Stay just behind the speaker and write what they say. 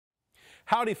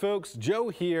Howdy folks, Joe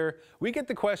here. We get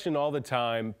the question all the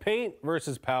time, paint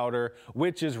versus powder,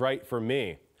 which is right for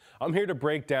me? I'm here to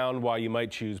break down why you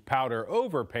might choose powder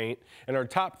over paint and our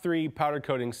top 3 powder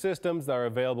coating systems that are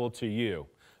available to you.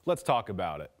 Let's talk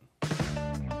about it.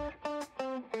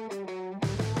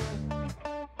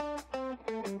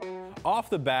 Off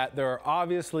the bat, there are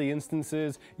obviously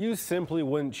instances you simply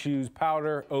wouldn't choose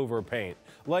powder over paint,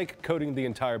 like coating the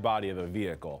entire body of a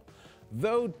vehicle.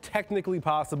 Though technically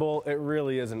possible, it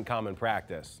really isn't common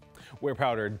practice. Where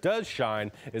powder does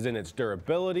shine is in its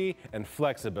durability and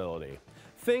flexibility.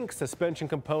 Think suspension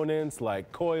components like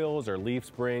coils or leaf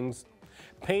springs.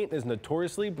 Paint is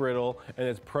notoriously brittle and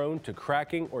is prone to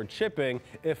cracking or chipping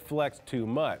if flexed too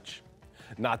much.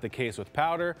 Not the case with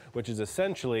powder, which is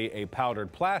essentially a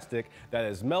powdered plastic that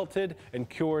is melted and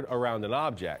cured around an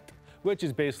object, which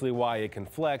is basically why it can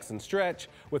flex and stretch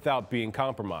without being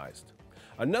compromised.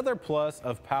 Another plus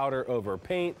of powder over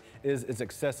paint is its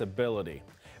accessibility.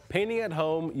 Painting at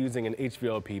home using an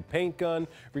HVLP paint gun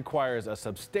requires a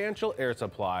substantial air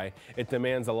supply. It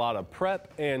demands a lot of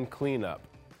prep and cleanup.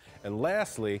 And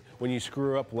lastly, when you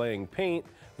screw up laying paint,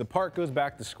 the part goes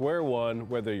back to square one,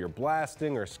 whether you're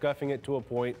blasting or scuffing it to a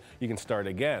point you can start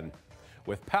again.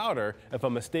 With powder, if a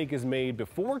mistake is made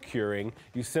before curing,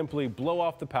 you simply blow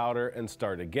off the powder and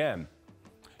start again.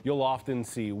 You'll often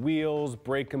see wheels,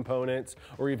 brake components,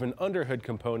 or even underhood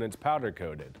components powder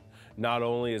coated. Not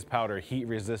only is powder heat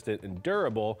resistant and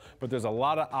durable, but there's a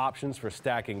lot of options for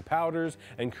stacking powders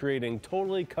and creating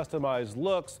totally customized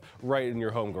looks right in your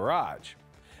home garage.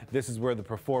 This is where the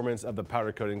performance of the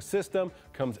powder coating system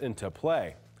comes into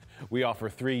play. We offer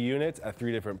 3 units at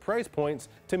 3 different price points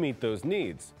to meet those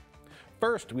needs.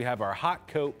 First, we have our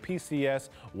HOTCOAT PCS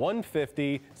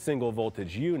 150 single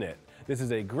voltage unit. This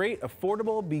is a great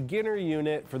affordable beginner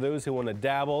unit for those who want to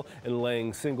dabble in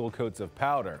laying single coats of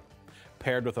powder.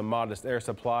 Paired with a modest air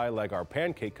supply like our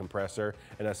pancake compressor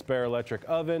and a spare electric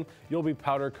oven, you'll be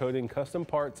powder coating custom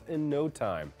parts in no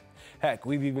time. Heck,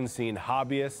 we've even seen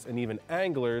hobbyists and even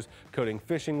anglers coating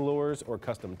fishing lures or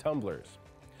custom tumblers.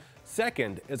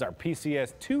 Second is our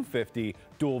PCS 250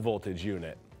 dual voltage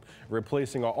unit.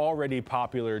 Replacing our already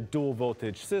popular dual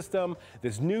voltage system,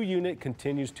 this new unit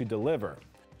continues to deliver.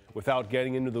 Without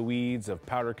getting into the weeds of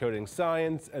powder coating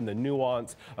science and the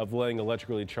nuance of laying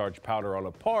electrically charged powder on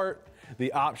a part,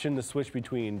 the option to switch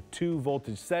between 2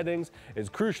 voltage settings is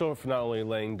crucial for not only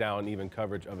laying down even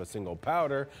coverage of a single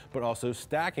powder, but also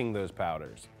stacking those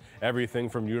powders. Everything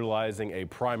from utilizing a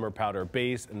primer powder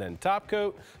base and then top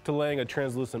coat to laying a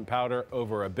translucent powder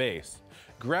over a base.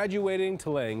 Graduating to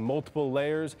laying multiple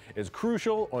layers is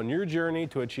crucial on your journey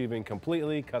to achieving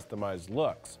completely customized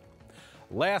looks.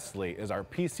 Lastly is our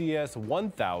PCS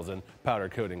 1000 powder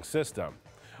coating system.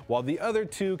 While the other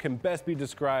 2 can best be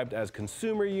described as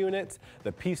consumer units,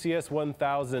 the PCS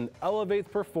 1000 elevates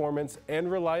performance and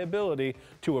reliability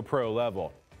to a pro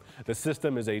level. The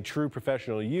system is a true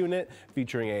professional unit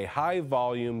featuring a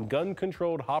high-volume,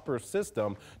 gun-controlled hopper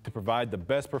system to provide the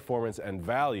best performance and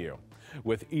value.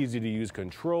 With easy-to-use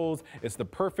controls, it's the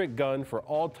perfect gun for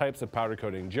all types of powder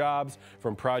coating jobs,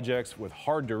 from projects with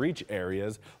hard-to-reach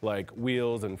areas like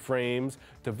wheels and frames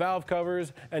to valve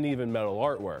covers and even metal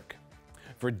artwork.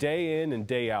 For day in and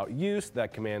day out use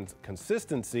that commands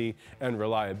consistency and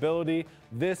reliability,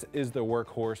 this is the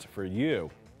workhorse for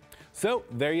you. So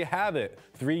there you have it,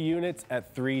 3 units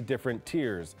at 3 different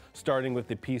tiers, starting with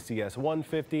the PCS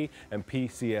 150 and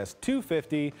PCS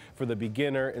 250 for the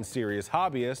beginner and serious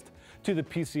hobbyist, to the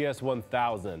PCS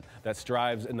 1000 that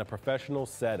strives in the professional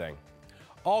setting.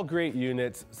 All great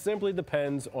units, simply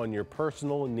depends on your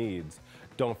personal needs.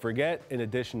 Don't forget, in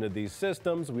addition to these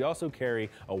systems, we also carry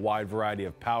a wide variety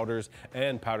of powders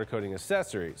and powder coating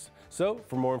accessories. So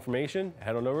for more information,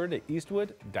 head on over to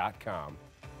eastwood.com.